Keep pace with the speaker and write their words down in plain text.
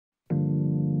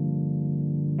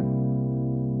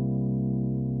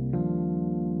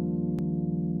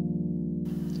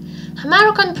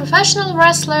American professional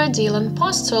wrestler Dylan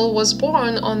Postl was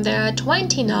born on the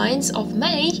 29th of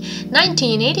May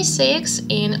 1986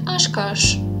 in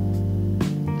Oshkosh.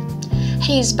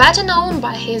 He is better known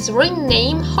by his ring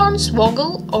name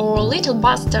Hornswoggle or Little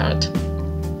Bastard.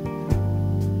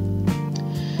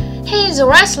 He is a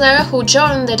wrestler who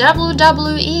joined the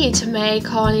WWE to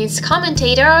make on its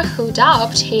commentator who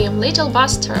dubbed him Little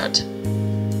Bastard.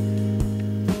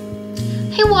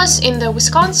 He was in the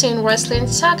Wisconsin wrestling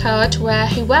circuit where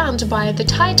he went by the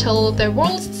title The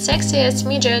World's Sexiest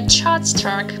Midget Short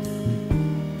Track.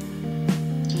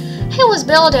 He was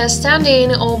billed as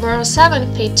standing over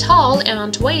 7 feet tall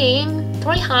and weighing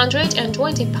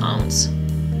 320 pounds.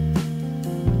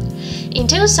 In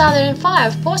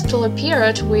 2005, Postl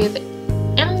appeared with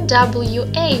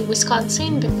NWA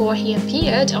Wisconsin before he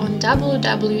appeared on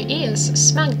WWE's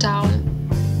SmackDown.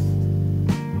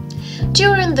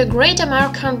 During the Great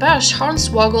American Bash,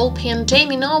 Hornswoggle pinned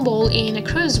Jamie Noble in a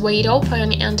Cruiserweight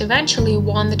Open and eventually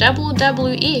won the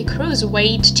WWE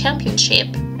Cruiserweight Championship.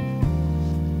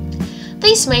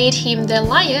 This made him the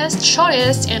lightest,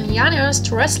 shortest, and youngest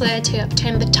wrestler to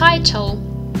obtain the title.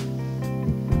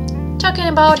 Talking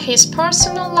about his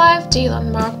personal life,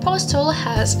 Dylan Mark Postl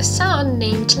has a son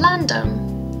named Landon.